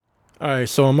All right,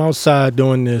 so I'm outside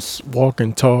doing this walk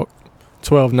and talk,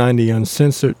 1290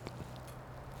 uncensored.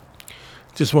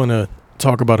 Just want to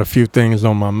talk about a few things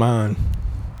on my mind.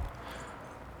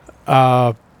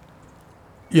 Uh,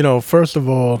 first of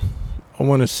all, I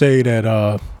want to say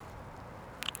that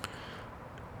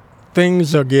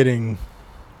things are getting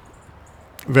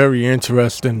very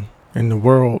interesting in the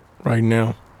world right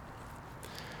now,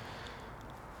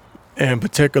 and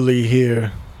particularly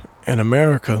here in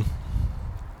America.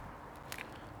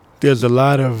 There's a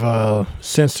lot of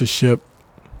censorship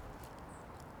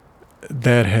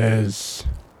that has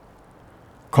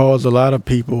caused a lot of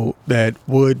people that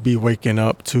would be waking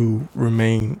up to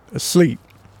remain asleep.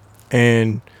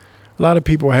 And a lot of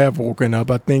people have woken up.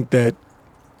 I think that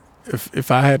if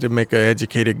I had to make an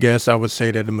educated guess, I would say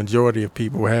that the majority of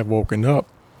people have woken up.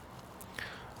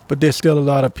 But there's still a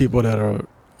lot of people that are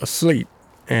asleep,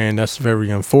 and that's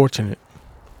very unfortunate.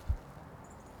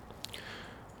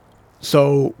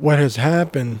 So what has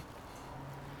happened,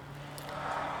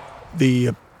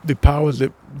 the powers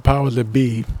that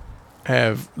be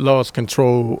have lost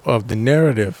control of the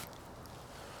narrative.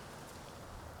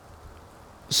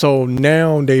 So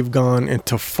now they've gone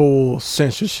into full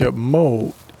censorship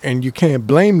mode, and you can't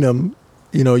blame them.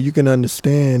 You can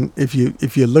understand if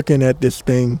you're looking at this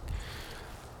thing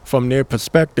from their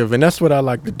perspective, and that's what I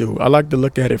like to do. I like to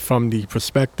look at it from the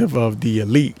perspective of the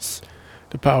elites,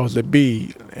 the powers that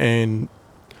be, and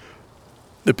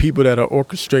the people that are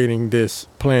orchestrating this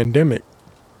pandemic.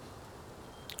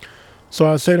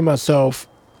 So I say to myself,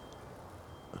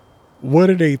 what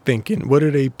are they thinking? What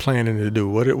are they planning to do?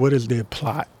 What is their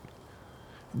plot?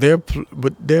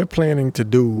 What they're planning to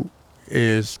do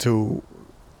is to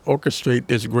orchestrate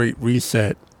this great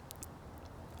reset.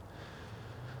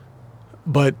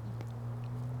 But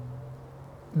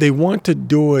they want to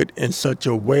do it in such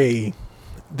a way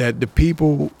that the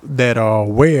people that are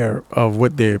aware of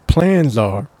what their plans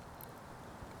are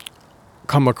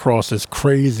come across as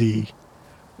crazy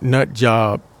nut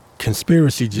job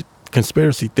conspiracy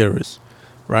theorists,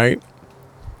 right?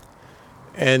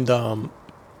 And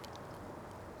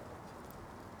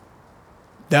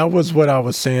that was what I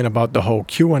was saying about the whole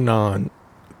QAnon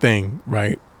thing,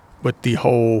 right? With the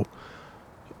whole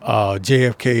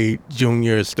JFK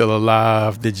Jr. is still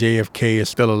alive, the JFK is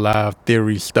still alive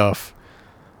theory stuff.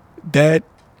 That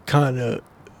kind of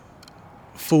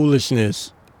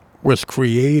foolishness was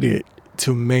created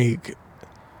to make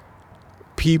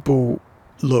people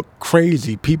look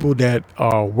crazy, people that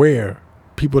are aware,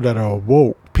 people that are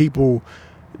woke, people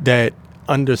that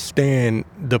understand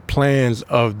the plans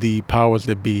of the powers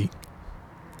that be.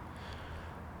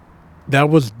 That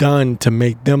was done to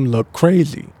make them look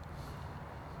crazy,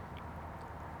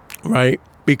 right?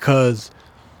 Because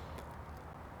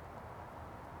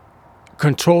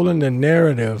controlling the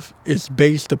narrative is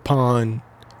based upon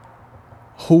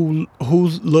who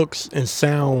looks and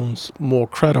sounds more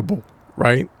credible,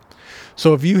 right?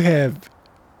 So if you have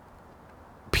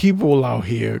people out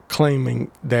here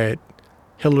claiming that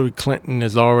Hillary Clinton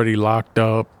is already locked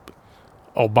up,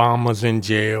 Obama's in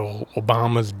jail,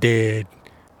 Obama's dead,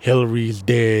 Hillary's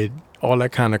dead, all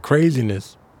that kind of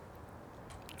craziness,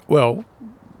 well,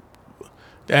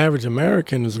 the average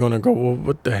American is going to go, well,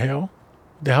 what the hell?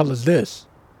 The hell is this?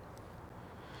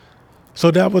 So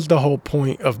that was the whole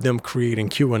point of them creating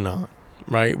QAnon,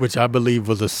 right? Which I believe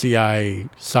was a CIA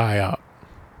psyop,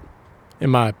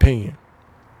 in my opinion.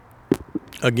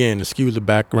 Again, excuse the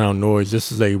background noise.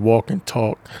 This is a walk and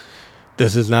talk.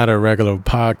 This is not a regular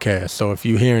podcast. So if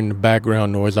you're hearing the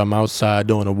background noise, I'm outside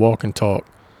doing a walk and talk.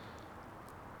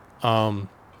 But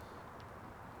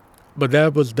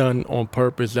that was done on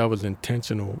purpose. That was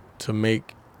intentional to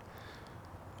make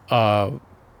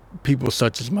people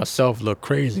such as myself look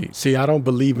crazy. See, I don't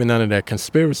believe in none of that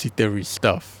conspiracy theory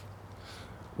stuff.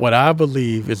 What I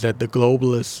believe is that the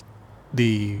globalists,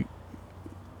 the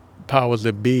powers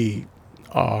that be,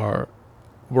 are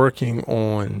working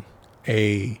on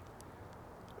a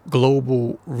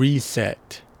global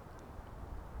reset.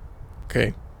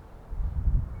 Okay.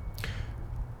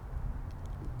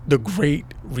 The Great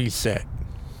Reset.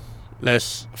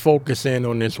 Let's focus in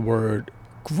on this word,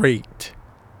 great.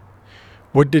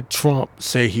 What did Trump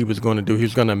say he was going to do? He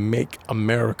was going to make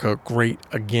America great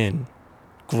again.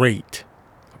 Great.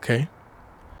 Okay.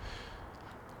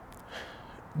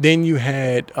 Then you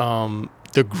had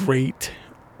the Great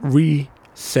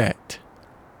Reset.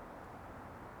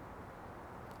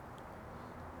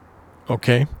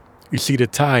 Okay. You see the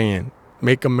tie-in.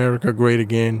 Make America great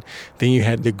again. Then you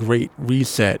had the Great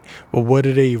Reset. But what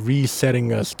are they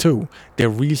resetting us to? They're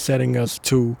resetting us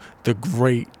to the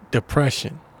Great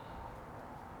Depression.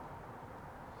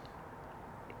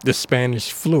 The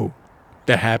Spanish flu.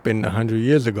 that happened 100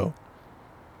 years ago.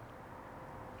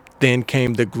 Then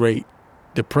came the Great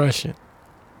Depression.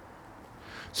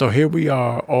 So here we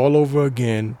are all over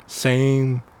again,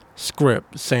 same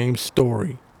script, same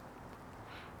story.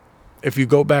 If you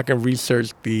go back and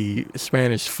research the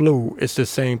Spanish flu, it's the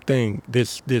same thing.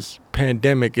 This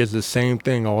pandemic is the same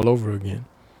thing all over again.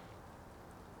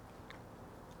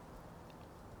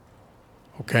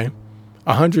 Okay?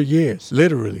 100 years,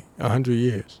 literally 100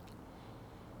 years.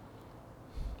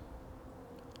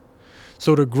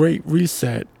 So the Great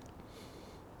Reset,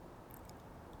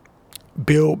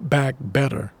 Build Back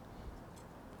Better,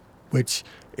 which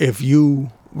if you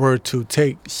were to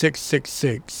take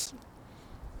 666,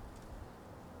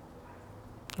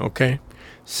 okay,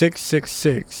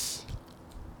 666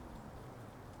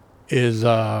 is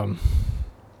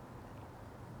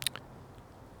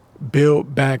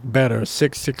Build Back Better,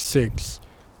 666.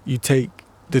 You take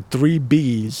the 3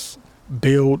 B's,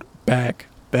 Build Back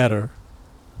Better.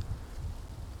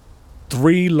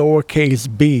 3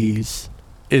 lowercase b's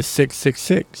is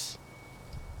 666.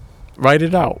 Write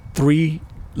it out. 3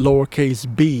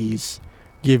 lowercase b's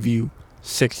give you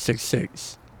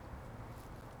 666.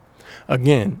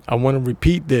 Again, I want to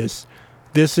repeat this.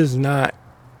 This is not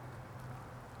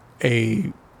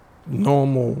a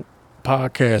normal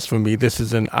podcast for me. This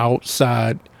is an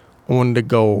outside, on the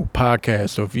go podcast.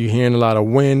 So if you're hearing a lot of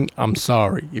wind, I'm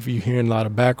sorry. If you're hearing a lot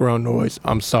of background noise,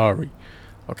 I'm sorry.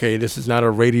 Okay, this is not a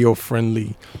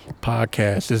radio-friendly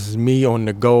podcast. This is me on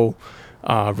the go.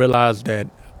 Realize that,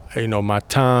 my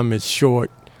time is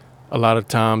short a lot of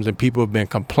times, and people have been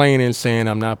complaining, saying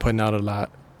I'm not putting out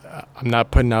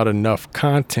enough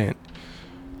content.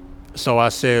 So I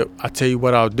said, I tell you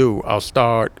what I'll do. I'll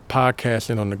start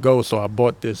podcasting on the go. So I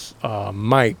bought this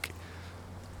mic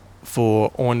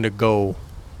for on the go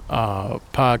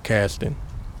podcasting,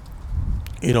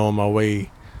 on my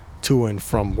way to and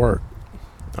from work.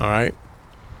 All right.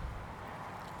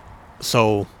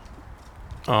 So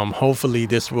hopefully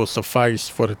this will suffice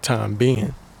for the time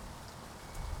being.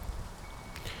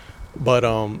 But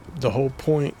the whole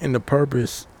point and the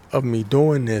purpose of me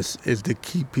doing this is to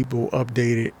keep people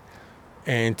updated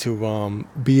and to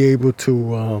be able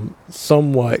to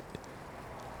somewhat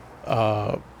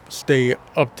stay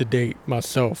up to date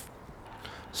myself.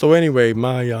 So anyway,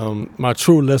 my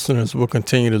true listeners will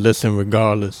continue to listen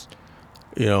regardless.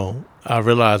 I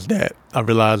realize that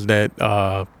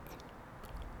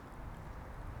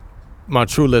my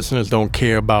true listeners don't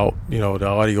care about, the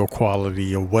audio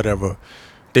quality or whatever.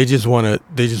 They just want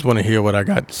to hear what I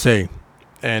got to say.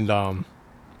 And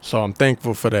so I'm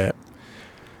thankful for that.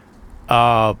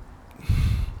 But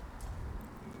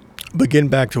getting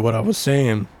back to what I was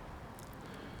saying,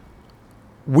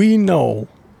 we know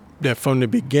that from the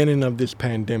beginning of this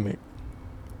pandemic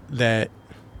that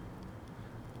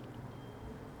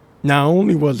not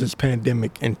only was this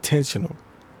pandemic intentional,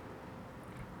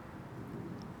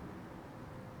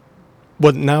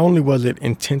 but not only was it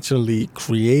intentionally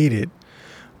created,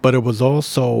 but it was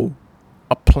also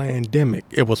a plandemic.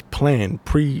 It was planned,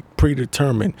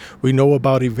 predetermined. We know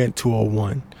about Event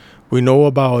 201. We know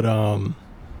about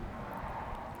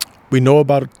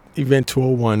Event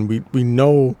 201. We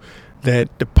know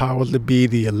that the powers that be,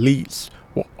 the elites,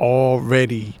 were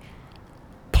already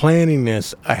planning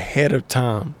this ahead of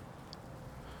time.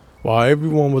 While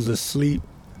everyone was asleep,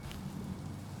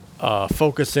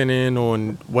 focusing in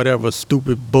on whatever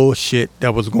stupid bullshit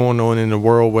that was going on in the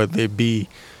world, whether it be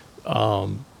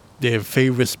their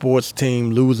favorite sports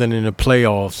team losing in the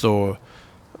playoffs, or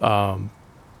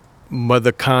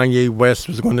whether Kanye West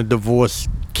was going to divorce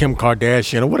Kim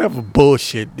Kardashian, or whatever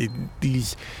bullshit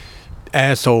these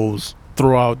assholes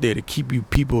throw out there to keep you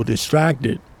people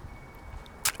distracted.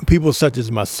 People such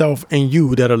as myself and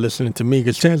you that are listening to me,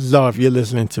 because chances are if you're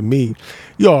listening to me,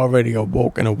 you're already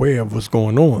awoke and aware of what's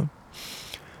going on.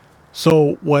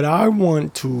 So what I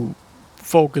want to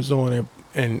focus on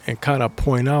and kind of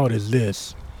point out is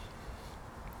this.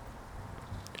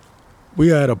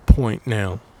 We are at a point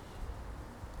now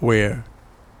where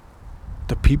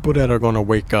the people that are going to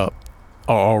wake up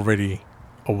are already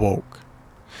awoke.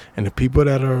 And the people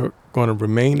that are going to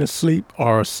remain asleep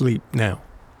are asleep now.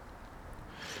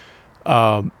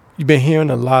 You've been hearing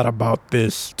a lot about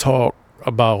this talk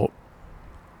about,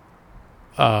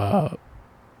 I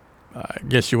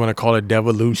guess you want to call it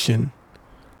devolution,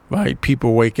 right?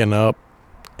 People waking up,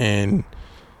 and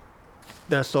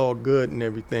that's all good and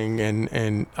everything.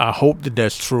 And I hope that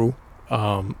that's true.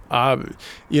 I'm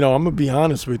going to be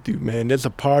honest with you, man. There's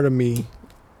a part of me,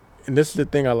 and this is the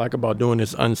thing I like about doing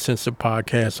this uncensored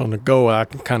podcast on the go. I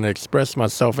can kind of express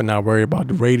myself and not worry about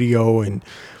the radio and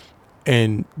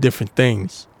different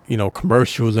things.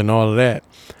 commercials and all of that.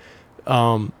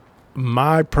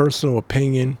 My personal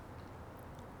opinion,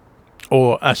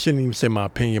 or I shouldn't even say my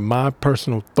opinion, my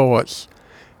personal thoughts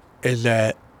is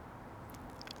that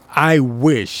I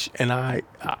wish and I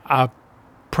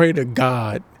pray to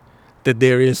God that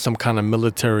there is some kind of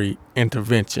military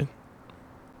intervention.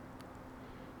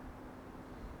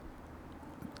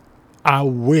 I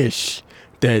wish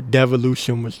that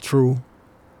devolution was true.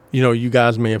 You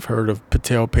guys may have heard of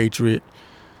Patel Patriot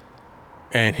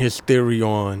and his theory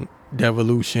on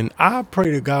devolution. I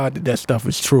pray to God that that stuff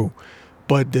is true.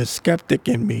 But the skeptic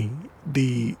in me,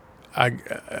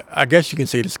 I guess you can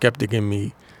say the skeptic in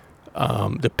me,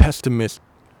 the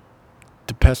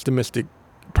pessimistic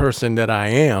person that I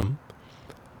am,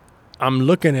 I'm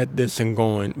looking at this and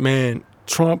going, man,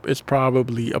 Trump is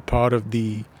probably a part of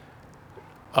the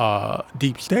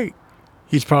deep state.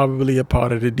 He's probably a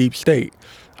part of the deep state.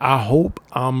 I hope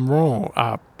I'm wrong.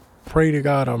 I pray to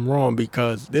God I'm wrong,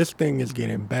 because this thing is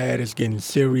getting bad. It's getting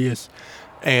serious.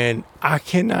 And I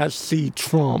cannot see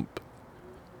Trump.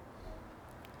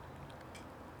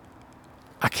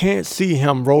 I can't see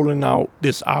him rolling out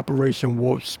this Operation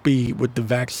Warp Speed with the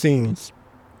vaccines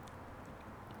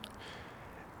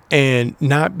and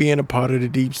not being a part of the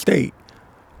deep state.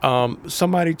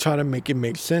 Somebody try to make it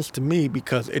make sense to me,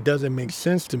 because it doesn't make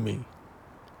sense to me.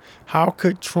 How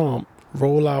could Trump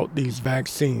roll out these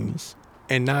vaccines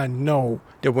and not know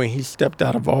that when he stepped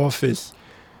out of office,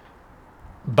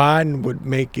 Biden would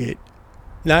make it,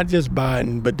 not just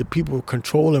Biden, but the people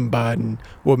controlling Biden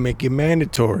would make it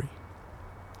mandatory,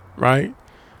 right?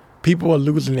 People are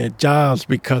losing their jobs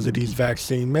because of these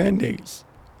vaccine mandates.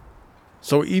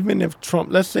 So even if Trump,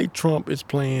 let's say Trump is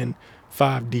playing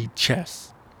 5D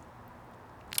chess.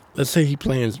 Let's say he's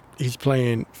playing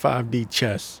 5D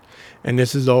chess, and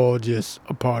this is all just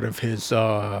a part of his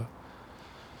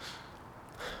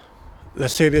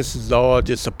let's say this is all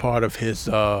just a part of his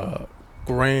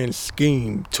grand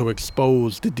scheme to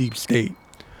expose the deep state.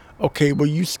 Okay, but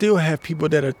you still have people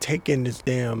that are taking this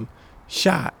damn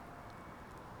shot.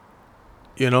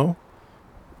 The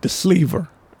sleever,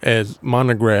 as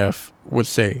Monograph would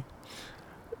say,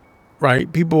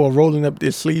 right? People are rolling up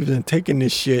their sleeves and taking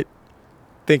this shit,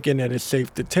 thinking that it's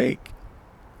safe to take.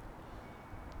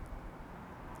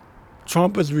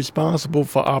 Trump is responsible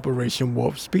for Operation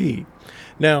Warp Speed.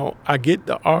 Now, I get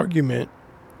the argument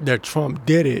that Trump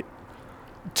did it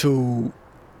to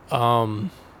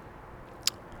open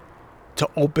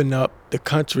up the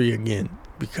country again,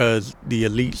 because the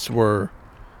elites were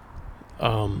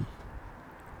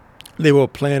they were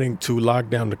planning to lock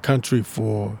down the country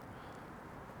for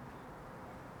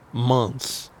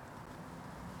months.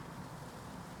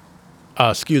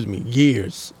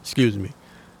 Years.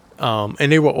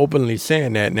 And they were openly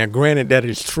saying that. Now, granted, that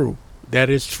is true. That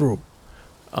is true.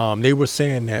 They were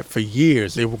saying that for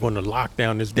years. They were going to lock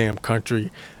down this damn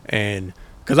country. And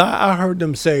because I heard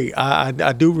them say,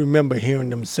 I do remember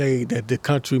hearing them say that the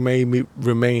country may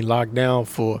remain locked down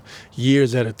for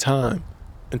years at a time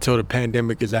until the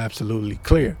pandemic is absolutely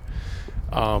clear,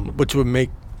 which would make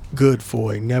good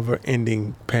for a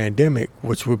never-ending pandemic,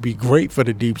 which would be great for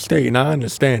the deep state. And I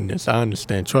understand this. I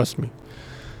understand. Trust me.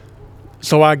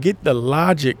 So I get the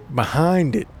logic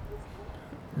behind it,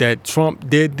 that Trump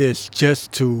did this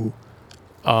just to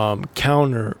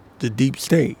counter the deep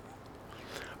state.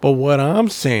 But what I'm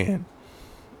saying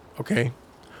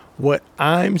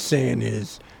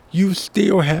is you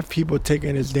still have people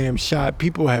taking this damn shot.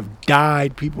 People have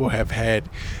died. People have had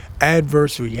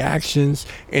adverse reactions,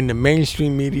 and the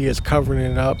mainstream media is covering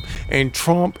it up, and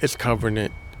Trump is covering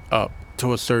it up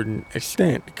to a certain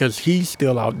extent because he's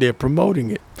still out there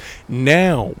promoting it.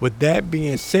 Now, with that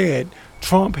being said,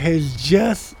 Trump has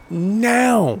just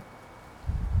now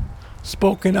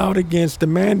spoken out against the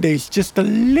mandates just a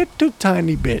little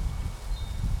tiny bit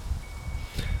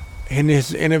in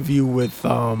his interview with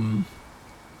I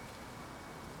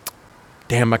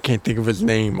can't think of his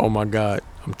name. Oh my God,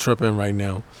 I'm tripping right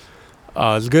now.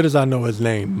 As good as I know his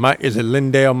name, Mike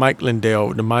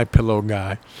Lindell, the My Pillow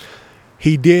guy.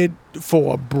 He did,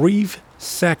 for a brief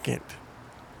second,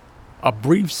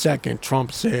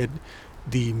 Trump said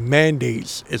the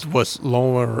mandates is what's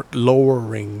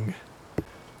lowering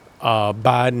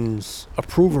Biden's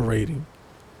approval rating.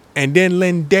 And then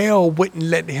Lindell wouldn't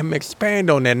let him expand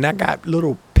on that. And I got a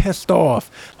little pissed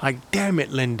off. Like, damn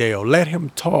it, Lindell, let him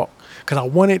talk. Because I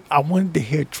wanted to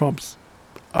hear Trump's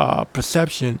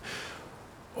perception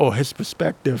or his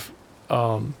perspective.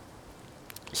 Damn.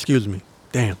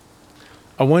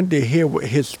 I wanted to hear what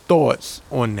his thoughts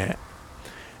on that.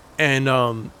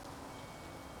 And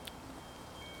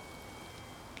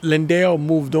Lindell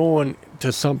moved on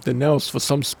to something else for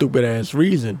some stupid ass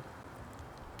reason.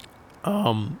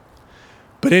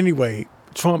 But anyway,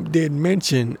 Trump did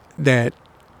mention that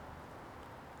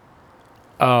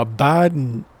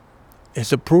Biden,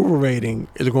 his approval rating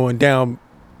is going down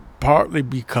partly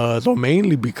because, or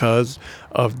mainly because,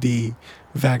 of the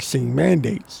vaccine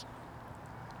mandates.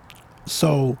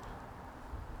 So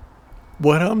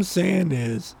what I'm saying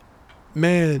is,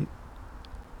 man,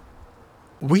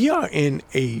 we are in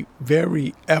a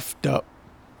very effed up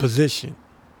position.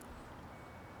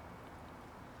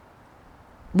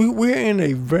 We're in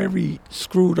a very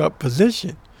screwed up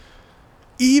position.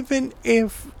 Even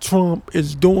if Trump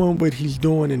is doing what he's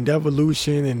doing in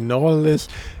devolution and all of this,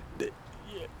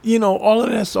 all of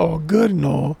that's all good and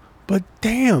all, but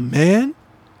damn, man,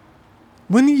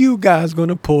 when are you guys going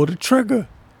to pull the trigger?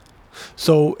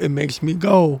 So it makes me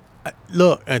go,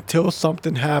 look, until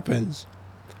something happens,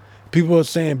 people are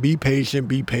saying, be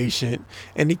patient,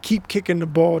 and they keep kicking the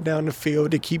ball down the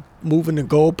field, they keep moving the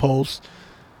goalposts.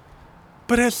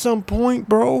 But at some point,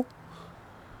 bro,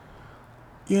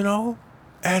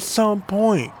 at some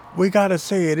point, we got to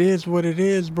say it is what it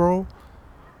is, bro.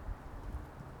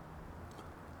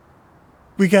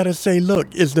 We got to say,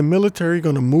 look, is the military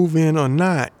going to move in or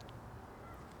not?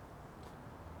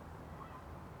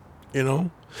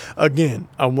 Again,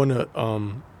 I want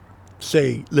to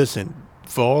say, listen,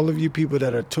 for all of you people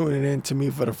that are tuning in to me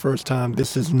for the first time,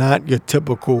 this is not your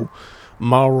typical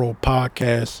Mauro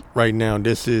podcast right now.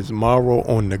 This is Mauro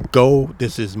on the go.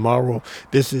 This is Mauro.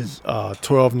 This is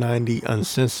 1290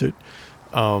 uncensored.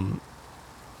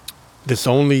 This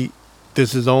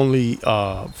is only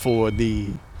for the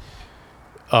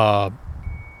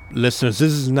listeners.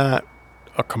 This is not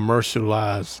a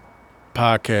commercialized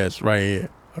podcast right here.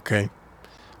 Okay.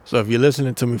 So if you're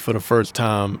listening to me for the first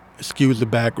time, excuse the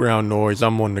background noise.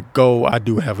 I'm on the go. I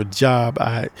do have a job.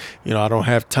 I don't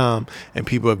have time, and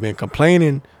people have been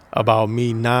complaining about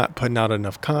me not putting out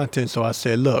enough content. So I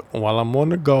said, look, while I'm on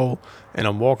the go and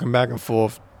I'm walking back and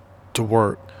forth to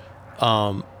work,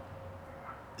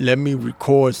 let me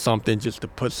record something just to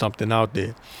put something out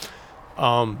there.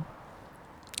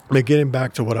 But getting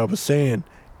back to what I was saying,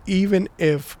 even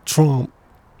if Trump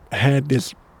had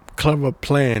this clever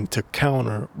plan to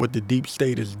counter what the deep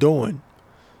state is doing,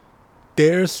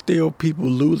 there's still people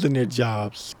losing their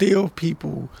jobs, still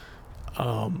people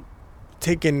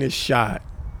taking this shot,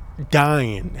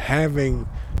 dying, having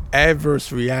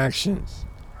adverse reactions.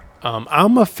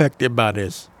 I'm affected by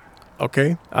this,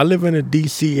 okay? I live in a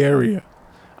D.C. area.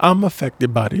 I'm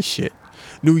affected by this shit.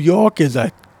 New York is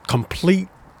a complete,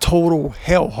 total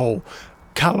hellhole.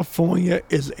 California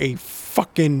is a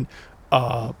fucking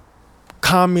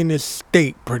communist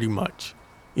state, pretty much.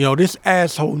 This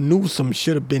asshole Newsom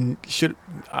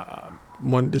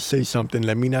wanted to say something.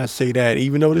 Let me not say that.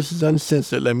 Even though this is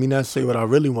uncensored, let me not say what I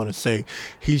really want to say.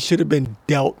 He should have been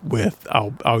dealt with.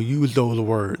 I'll use those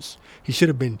words. He should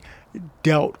have been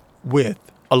dealt with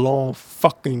a long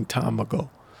fucking time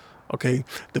ago. Okay?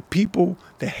 The people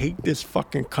that hate this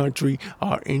fucking country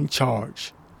are in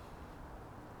charge.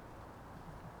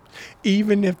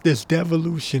 Even if this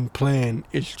devolution plan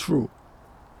is true,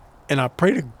 and I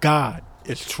pray to God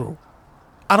it's true,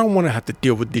 I don't want to have to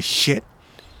deal with this shit.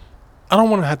 I don't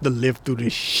want to have to live through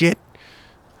this shit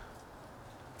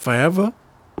forever.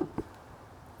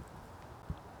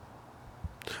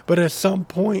 But at some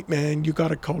point, man, you got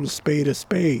to call a spade,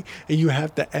 and you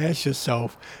have to ask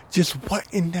yourself, just what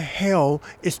in the hell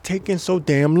is taking so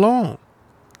damn long?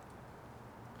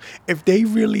 If they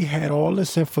really had all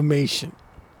this information,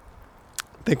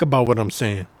 think about what I'm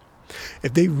saying.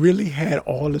 If they really had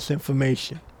all this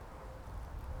information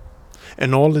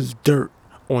and all this dirt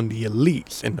on the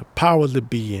elites and the powers that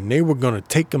be, and they were going to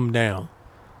take them down,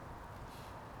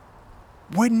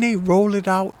 wouldn't they roll it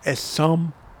out at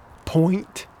some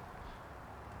point?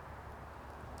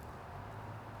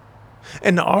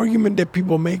 And the argument that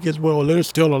people make is, well, there's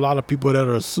still a lot of people that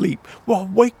are asleep. Well,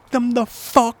 wake them the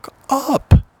fuck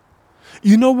up.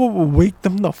 You know what will wake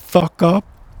them the fuck up?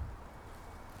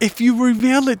 If you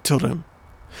reveal it to them.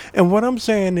 And what I'm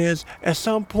saying is, at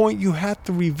some point, you have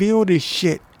to reveal this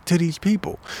shit to these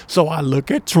people. So I look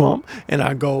at Trump and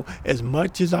I go, as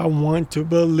much as I want to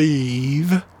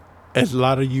believe, as a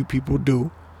lot of you people do,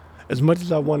 as much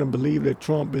as I want to believe that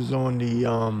Trump is on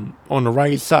the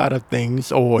right side of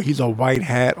things, or he's a white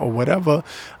hat or whatever,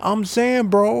 I'm saying,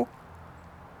 bro,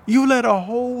 you let a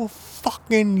whole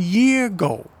fucking year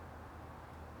go.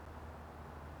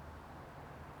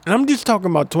 And I'm just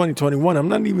talking about 2021. I'm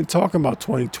not even talking about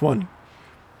 2020.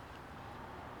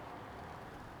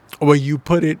 Where you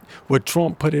put it, where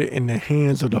Trump put it in the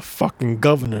hands of the fucking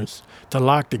governors to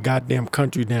lock the goddamn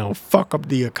country down, fuck up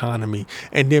the economy,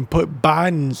 and then put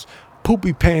Biden's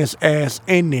poopy pants ass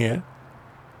in there,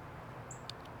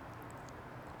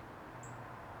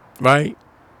 right,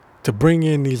 to bring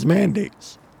in these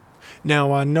mandates.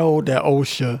 Now I know that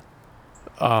OSHA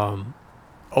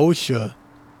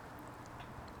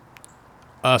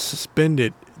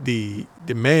suspended the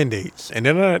mandates, and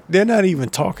they're not even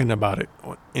talking about it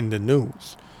in the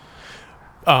news.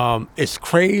 It's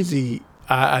crazy.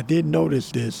 I did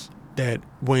notice this, that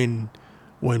when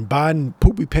Biden,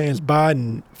 poopy pants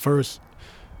Biden, first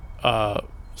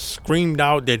screamed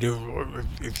out that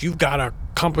if you got a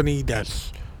company that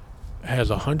has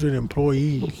 100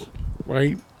 employees,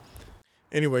 right?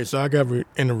 Anyway, so I got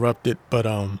interrupted, but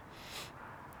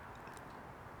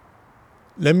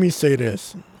let me say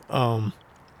this.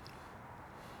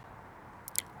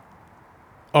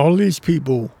 All these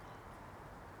people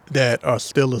that are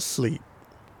still asleep,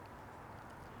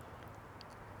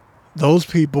 those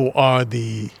people are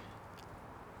the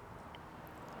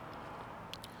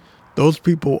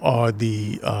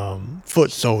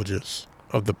foot soldiers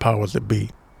of the powers that be.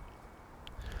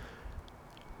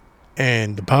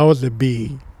 And the powers that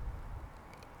be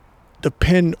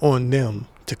depend on them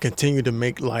to continue to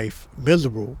make life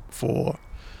miserable for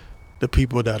the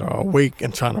people that are awake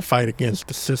and trying to fight against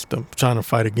the system, trying to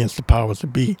fight against the powers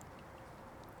that be.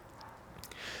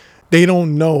 They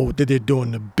don't know that they're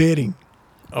doing the bidding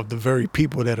of the very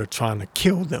people that are trying to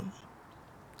kill them,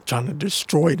 trying to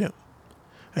destroy them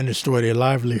and destroy their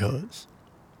livelihoods.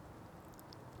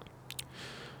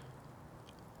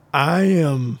 I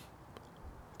am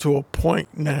to a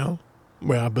point now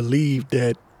where I believe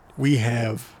that we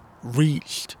have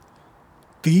reached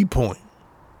the point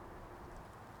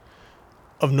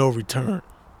of no return.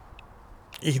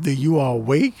 Either you are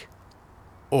awake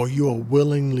or you are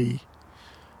willingly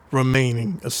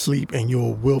remaining asleep and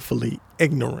you're willfully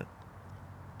ignorant.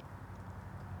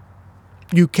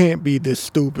 You can't be this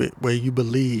stupid where you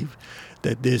believe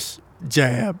that this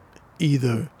jab,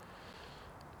 either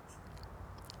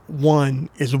one,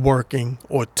 is working,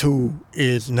 or two,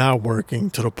 is not working,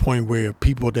 to the point where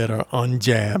people that are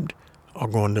unjabbed are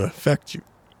going to affect you.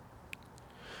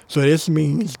 So this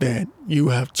means that you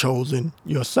have chosen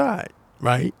your side,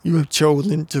 right? You have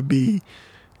chosen to be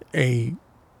a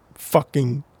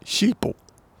fucking sheeple.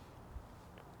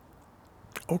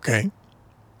 Okay.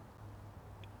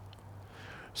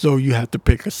 So you have to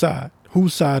pick a side.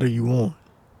 Whose side are you on?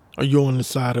 Are you on the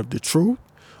side of the truth?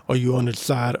 Or are you on the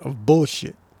side of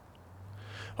bullshit?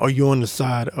 Are you on the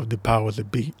side of the powers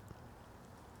that be?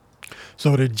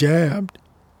 So the jabbed,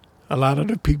 a lot of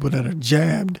the people that are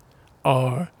jabbed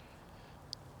are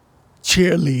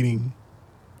cheerleading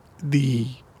the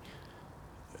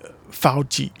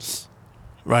Fauci's,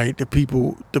 right? The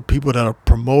people that are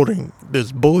promoting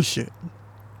this bullshit.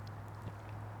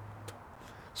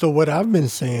 So what I've been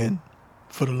saying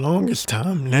for the longest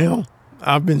time now,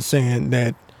 I've been saying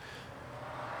that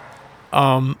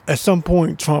at some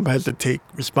point Trump has to take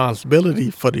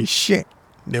responsibility for this shit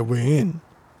that we're in.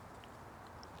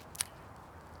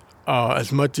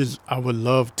 As much as I would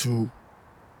love to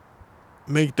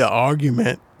make the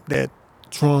argument that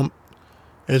Trump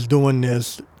is doing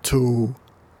this to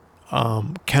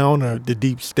counter the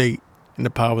deep state and the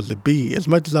powers that be, as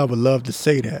much as I would love to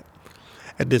say that,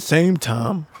 at the same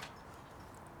time,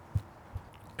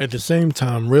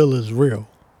 real is real.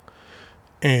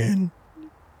 And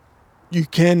you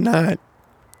cannot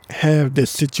have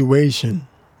this situation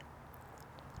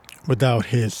without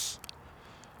his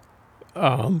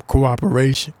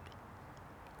cooperation,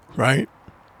 right?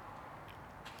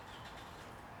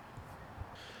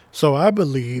 So I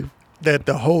believe that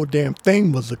the whole damn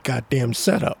thing was a goddamn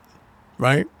setup,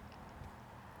 right?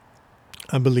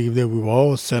 I believe that we were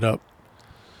all set up.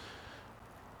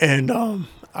 And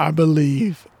I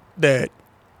believe that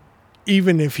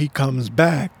even if he comes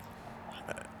back,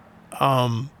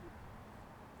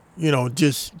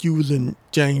 just using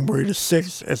January the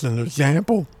 6th as an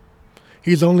example,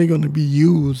 he's only going to be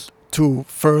used to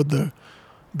further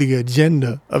the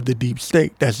agenda of the deep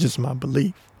state. That's just my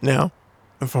belief. Now,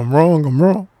 if I'm wrong, I'm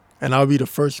wrong. And I'll be the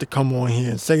first to come on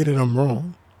here and say that I'm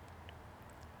wrong.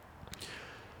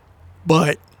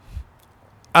 But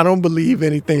I don't believe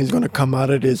anything's going to come out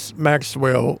of this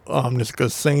this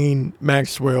Ghislaine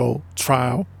Maxwell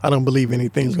trial. I don't believe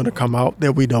anything's going to come out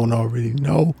that we don't already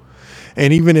know.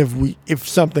 And even if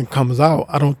something comes out,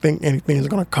 I don't think anything's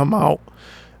going to come out.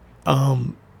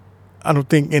 I don't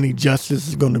think any justice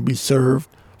is going to be served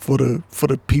for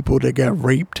the people that got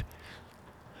raped,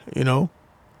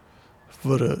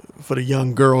 for the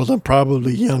young girls and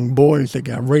probably young boys that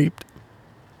got raped.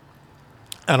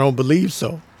 I don't believe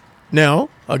so. Now,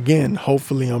 again,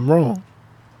 hopefully I'm wrong.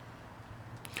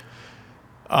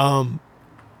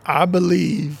 I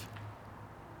believe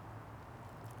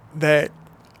that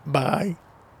by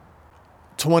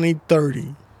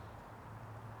 2030,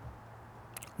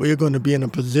 we're going to be in a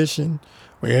position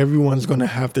where everyone's going to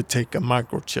have to take a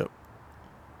microchip,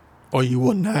 or you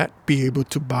will not be able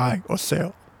to buy or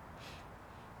sell.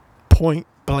 Point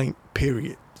blank,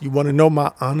 period. You want to know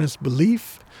my honest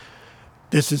belief?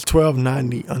 This is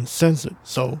 1290 Uncensored,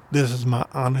 so this is my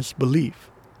honest belief.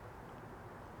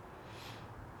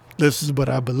 This is what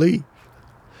I believe.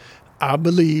 I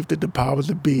believe that the powers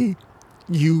that be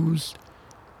used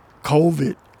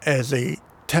COVID as a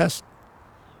test.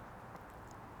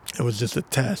 It was just a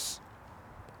test.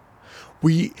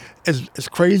 As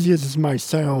crazy as this might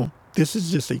sound, this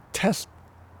is just a test.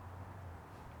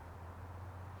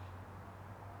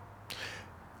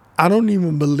 I don't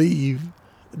even believe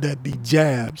that the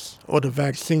jabs or the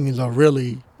vaccines are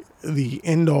really the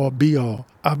end-all be-all.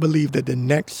 I believe that the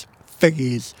next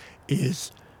phase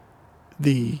is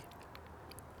the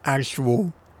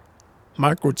actual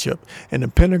microchip. And the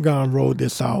Pentagon rolled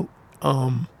this out.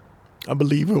 I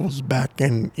believe it was back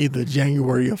in either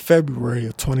January or February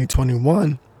of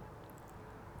 2021,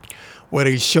 where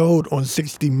they showed on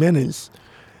 60 Minutes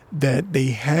that they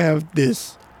have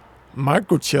this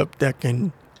microchip that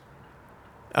can,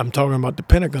 I'm talking about the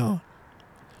Pentagon,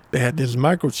 they had this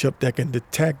microchip that can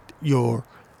detect your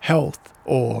health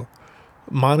or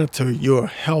monitor your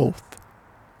health.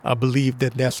 I believe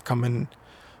that that's coming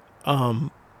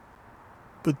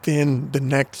within the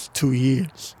next 2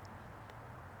 years.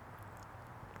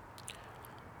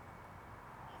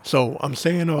 So I'm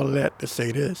saying all of that to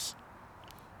say this.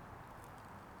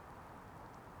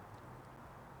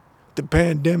 The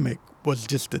pandemic was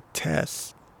just a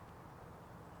test.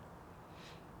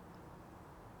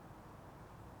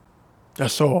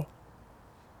 That's all.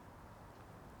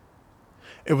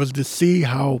 It was to see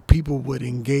how people would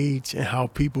engage and how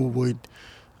people would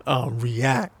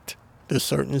react to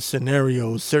certain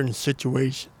scenarios, certain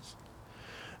situations.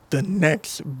 The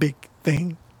next big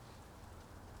thing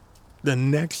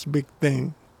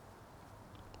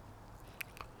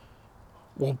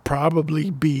will probably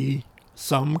be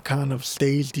some kind of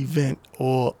staged event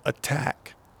or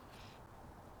attack.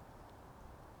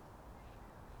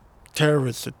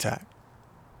 Terrorist attack.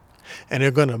 And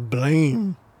they're going to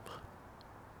blame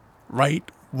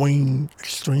right-wing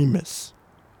extremists.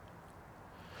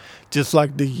 Just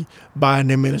like the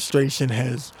Biden administration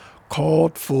has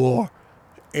called for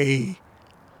a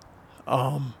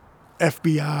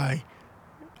FBI,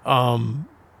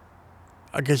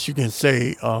 I guess you can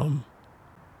say,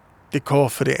 they call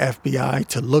for the FBI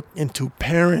to look into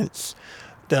parents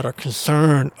that are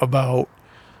concerned about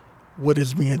what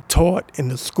is being taught in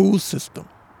the school system,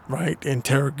 right?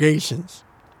 Interrogations,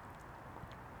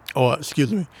 or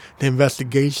the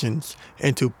investigations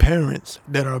into parents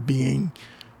that are being,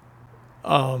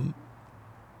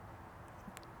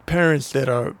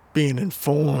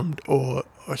 informed or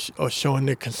showing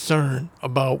their concern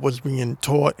about what's being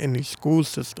taught in these school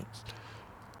systems,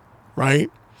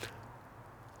 right?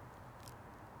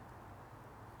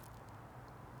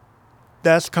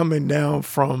 That's coming down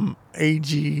from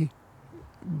A.G.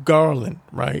 Garland,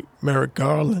 right? Merrick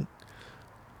Garland.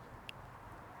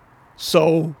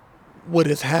 So what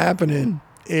is happening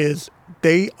is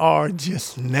they are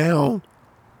just now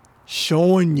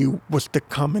showing you what's to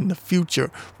come in the future.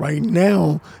 Right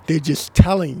now, they're just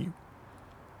telling you.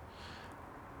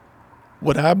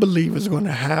 What I believe is going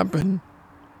to happen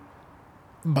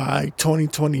by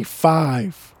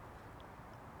 2025,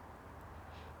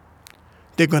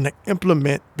 they're going to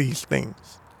implement these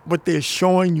things. What they're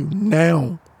showing you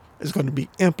now is going to be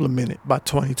implemented by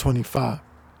 2025.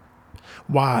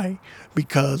 Why?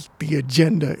 Because the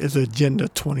agenda is Agenda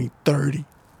 2030.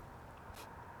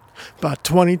 By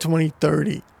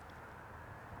 2030,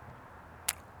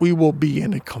 we will be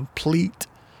in a complete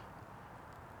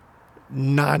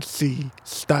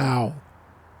Nazi-style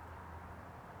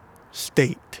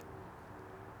state.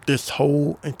 This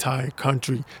whole entire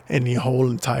country and the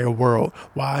whole entire world.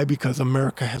 Why? Because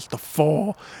America has to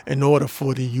fall in order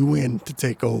for the UN to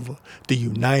take over. The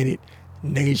United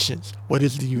Nations. What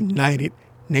is the United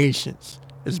Nations?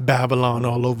 It's Babylon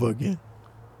all over again.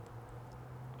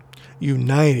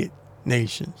 United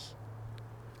Nations.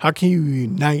 How can you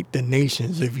unite the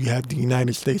nations if you have the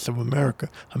United States of America?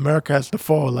 America has to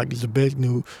fall, like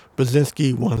Zbigniew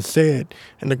Brzezinski once said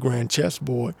in the Grand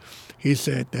Chessboard. He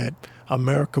said that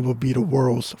America will be the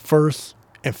world's first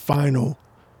and final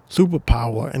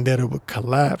superpower and that it would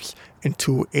collapse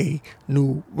into a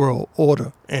new world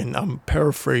order. And I'm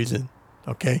paraphrasing,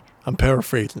 okay? I'm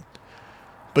paraphrasing.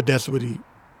 But that's what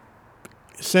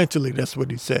essentially that's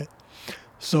what he said.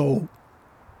 So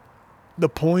the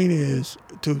point is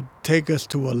to take us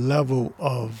to a level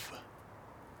of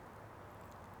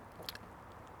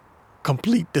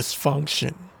complete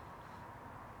dysfunction.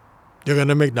 You're going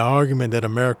to make the argument that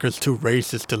America is too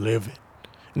racist to live in.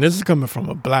 And this is coming from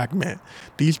a black man.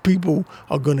 These people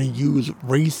are going to use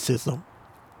racism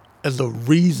as a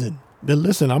reason. Then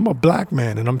listen, I'm a black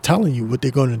man and I'm telling you what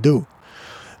they're going to do.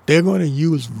 They're going to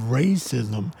use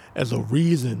racism as a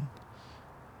reason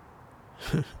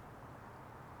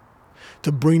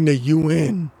to bring the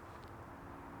UN.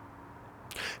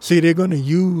 See, they're going to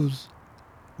use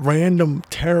random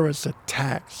terrorist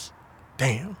attacks.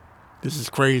 Damn, this is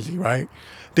crazy, right?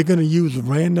 They're going to use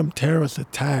random terrorist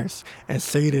attacks and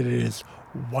say that it is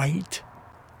white,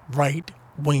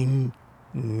 right-wing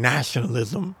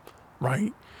nationalism,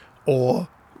 right? Or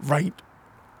right-wing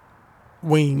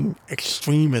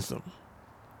extremism.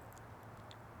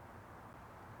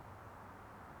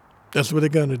 That's what they're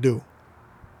going to do.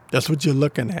 That's what you're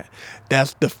looking at.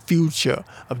 That's the future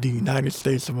of the United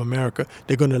States of America.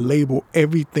 They're going to label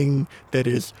everything that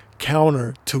is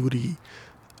counter to the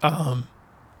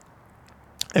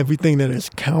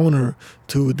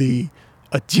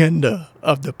agenda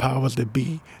of the powers that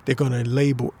be. They're going to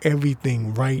label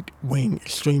everything right-wing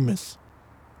extremists.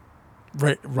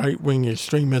 Right-wing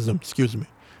extremism, excuse me.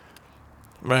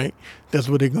 Right? That's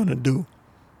what they're going to do.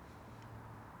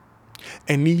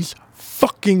 And these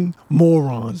fucking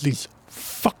morons, these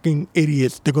fucking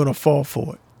idiots, they're going to fall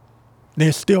for it.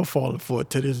 They're still falling for it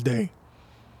to this day.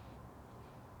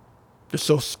 They're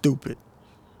so stupid.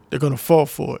 They're going to fall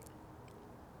for it.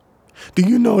 Do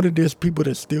you know that there's people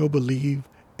that still believe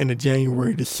in the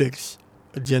January the 6th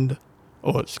agenda?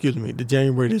 Or, excuse me, the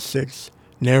January the 6th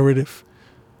narrative?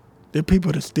 There are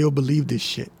people that still believe this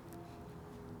shit.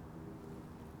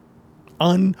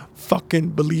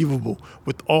 Unfucking believable.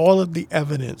 With all of the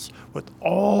evidence, with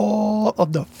all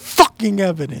of the fucking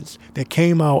evidence that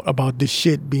came out about this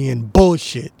shit being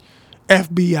bullshit.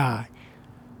 FBI.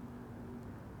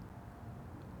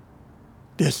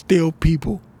 There's still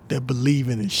people that believe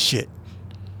in this shit.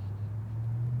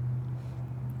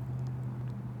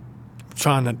 I'm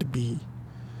trying not to be.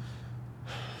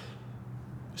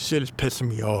 Shit is pissing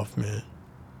me off, man.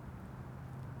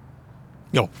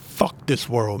 Yo, fuck this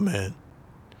world, man.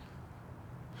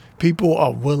 People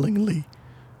are willingly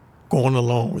going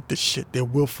along with this shit. Their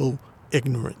willful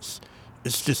ignorance.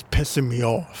 It's just pissing me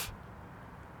off.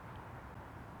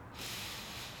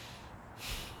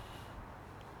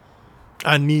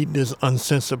 I need this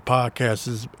uncensored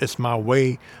podcast. It's my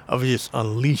way of just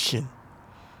unleashing.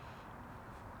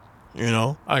 You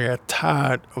know, I got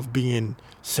tired of being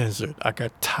censored. I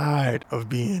got tired of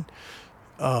being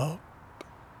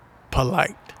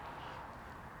polite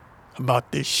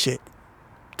about this shit.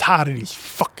 Tired of these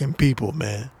fucking people,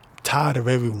 man. I'm tired of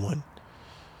everyone.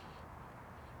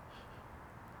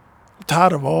 I'm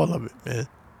tired of all of it, man.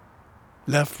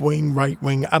 Left wing, right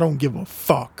wing, I don't give a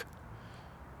fuck.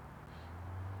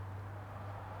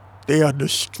 They are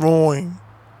destroying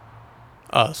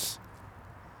us.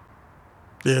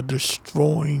 They're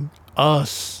destroying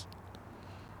us.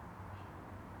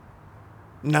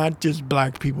 Not just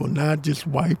black people, not just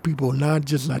white people, not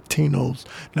just Latinos,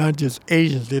 not just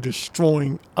Asians. They're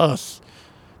destroying us.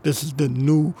 This is the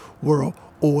new world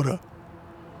order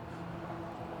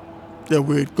that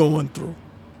we're going through,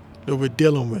 that we're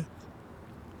dealing with.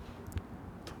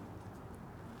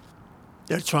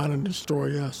 They're trying to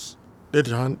destroy us. They're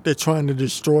trying to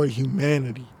destroy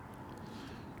humanity.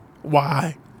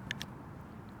 Why?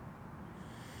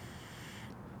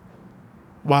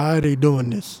 Why are they doing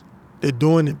this? They're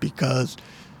doing it because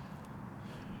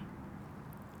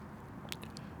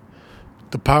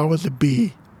the powers that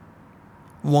be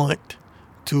want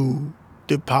to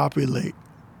depopulate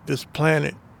this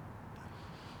planet.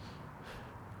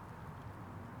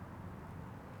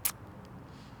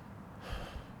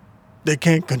 They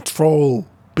can't control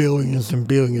billions and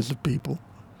billions of people.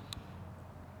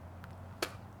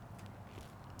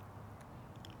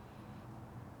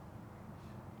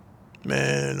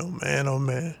 Man, oh man, oh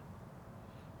man.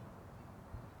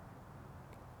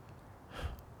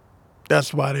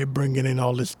 That's why they're bringing in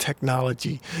all this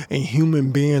technology, and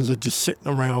human beings are just sitting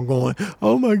around going,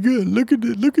 "Oh my God, look at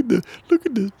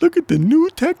the new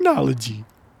technology."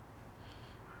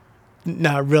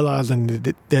 Not realizing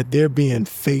that they're being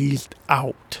phased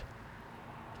out.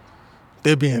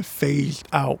 They're being phased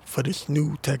out for this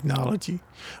new technology.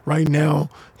 Right now,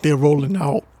 they're rolling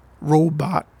out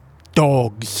robot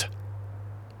dogs,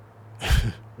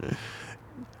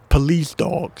 police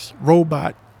dogs,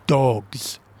 robot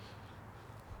dogs.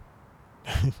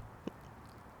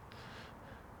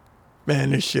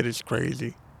 Man, this shit is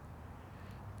crazy.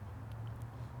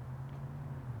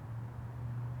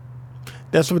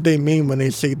 That's what they mean when they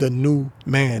say the new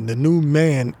man. The new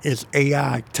man is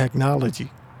AI technology.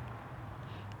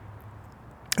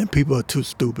 And people are too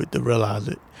stupid to realize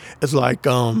it. It's like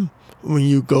when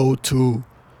you go to,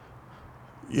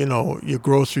 your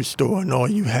grocery store and all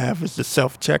you have is the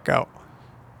self-checkout.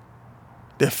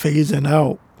 They're phasing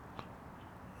out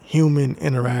human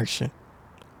interaction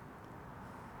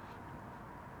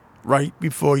right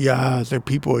before your eyes, and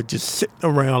people are just sitting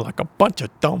around like a bunch of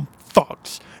dumb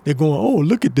fucks. They're going, oh,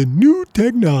 look at the new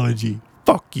technology.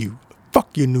 Fuck you.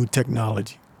 Fuck your new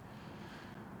technology.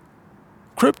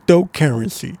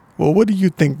 Cryptocurrency. Well, what do you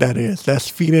think that is? That's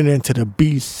feeding into the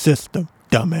beast system,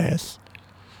 dumbass.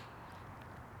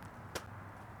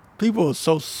 People are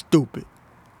so stupid.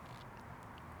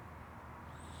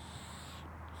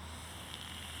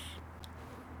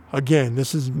 Again,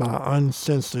 this is my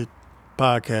uncensored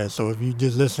podcast, so if you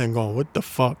just listen going, what the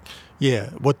fuck? Yeah,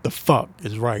 what the fuck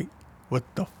is right. What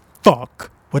the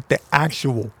fuck? What the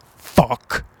actual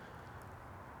fuck?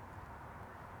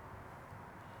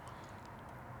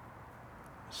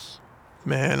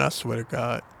 Man, I swear to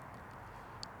God.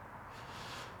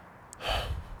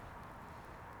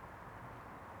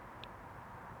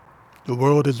 The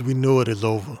world as we knew it is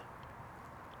over.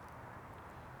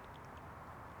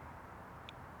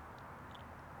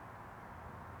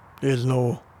 There's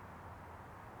no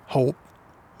hope.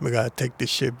 We gotta take this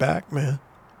shit back, man.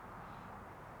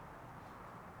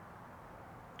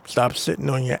 Stop sitting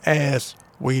on your ass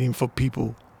waiting for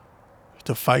people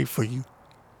to fight for you.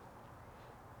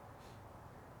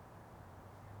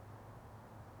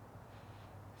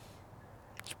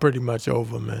 It's pretty much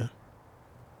over, man.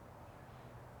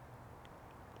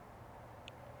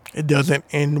 It doesn't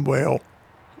end well.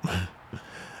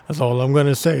 That's all I'm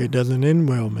gonna say. It doesn't end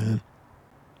well, man.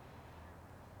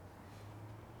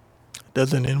 It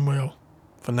doesn't end well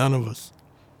for none of us.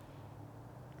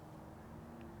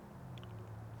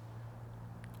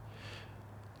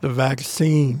 The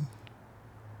vaccine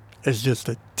is just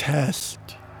a test.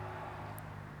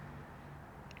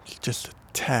 It's just a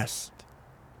test.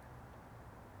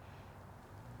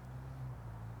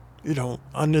 You don't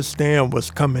understand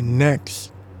what's coming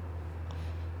next.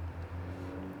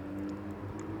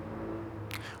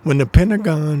 When the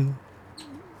Pentagon,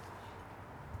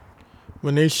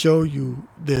 when they show you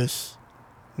this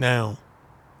now,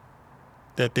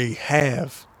 that they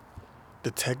have the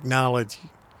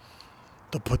technology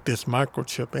to put this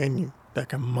microchip in you that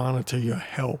can monitor your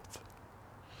health,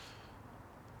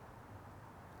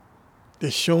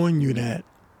 they're showing you that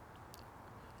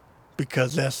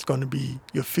because that's going to be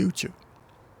your future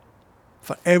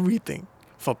for everything,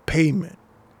 for payment,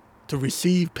 to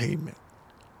receive payment,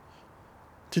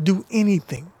 to do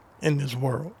anything in this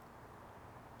world.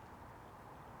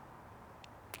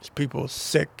 These people are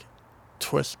sick,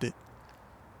 twisted,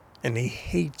 and they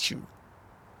hate you.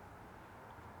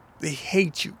 They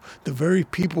hate you. The very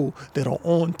people that are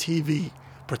on TV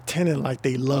pretending like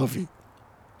they love you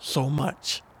so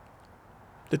much,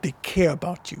 that they care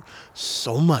about you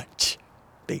so much,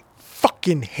 they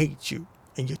fucking hate you.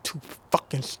 And you're too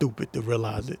fucking stupid to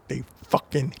realize it. They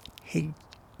fucking hate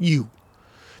you.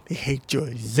 They hate your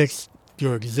existence.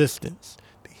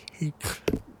 They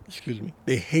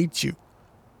hate you.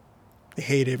 They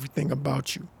hate everything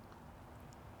about you.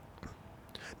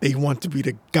 They want to be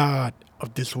the God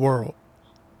of this world.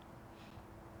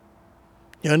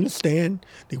 You understand?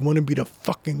 They want to be the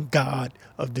fucking God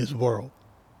of this world.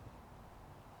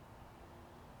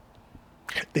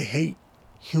 They hate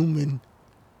human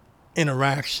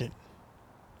interaction.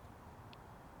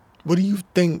 What do you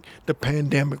think the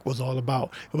pandemic was all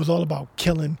about? It was all about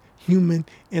killing human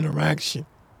interaction.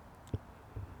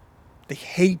 They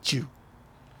hate you.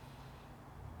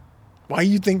 Why do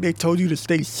you think they told you to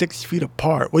stay 6 feet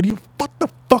apart? What the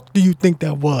fuck do you think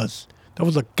that was? That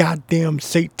was a goddamn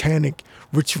satanic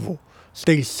ritual.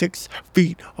 Stay 6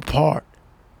 feet apart.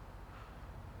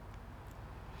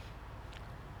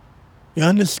 You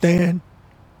understand?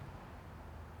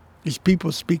 These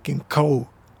people speaking code.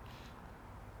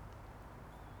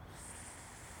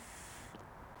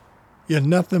 You're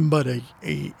nothing but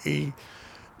they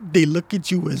look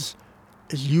at you as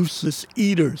useless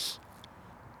eaters.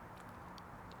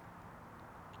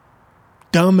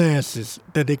 Dumbasses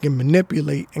that they can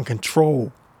manipulate and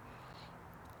control.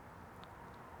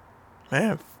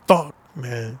 Man, fuck,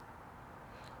 man.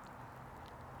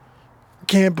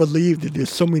 can't believe that there's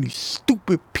so many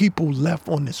stupid people left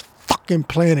on this fucking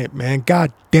planet, man.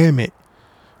 God damn it,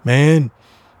 man.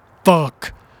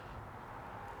 Fuck.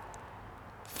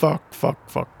 Fuck.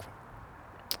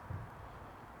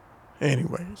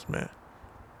 Anyways, man.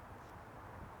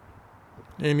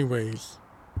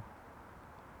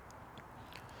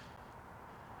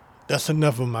 That's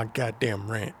enough of my goddamn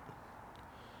rant.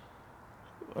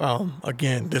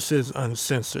 Again, this is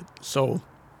uncensored, so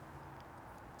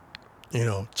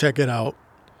check it out.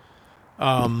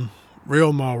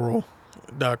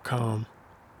 realmauro.com.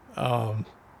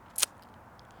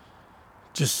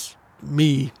 Just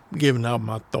me giving out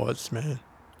my thoughts, man.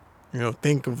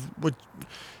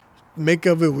 Make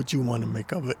of it what you want to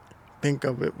make of it. Think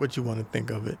of it what you want to think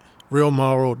of it.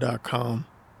 realmauro.com.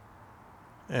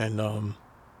 And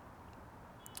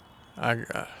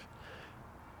I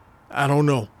don't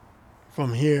know.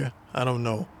 From here, I don't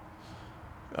know.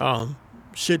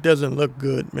 Shit doesn't look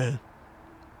good, man.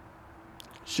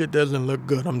 Shit doesn't look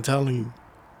good. I'm telling you.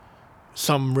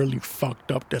 Something really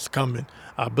fucked up that's coming.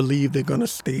 I believe they're going to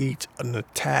stage an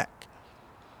attack.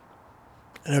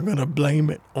 And they're going to blame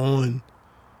it on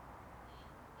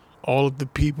all of the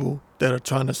people that are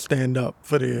trying to stand up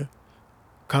for their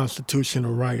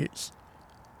constitutional rights.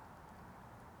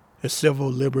 Their civil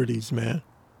liberties, man.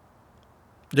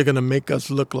 They're going to make us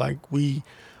look like we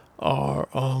are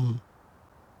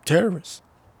terrorists.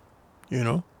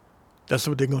 That's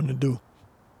what they're going to do.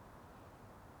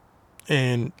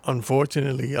 And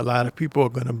unfortunately, a lot of people are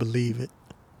going to believe it.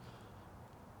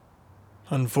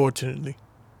 Unfortunately.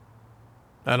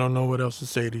 I don't know what else to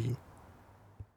say to you.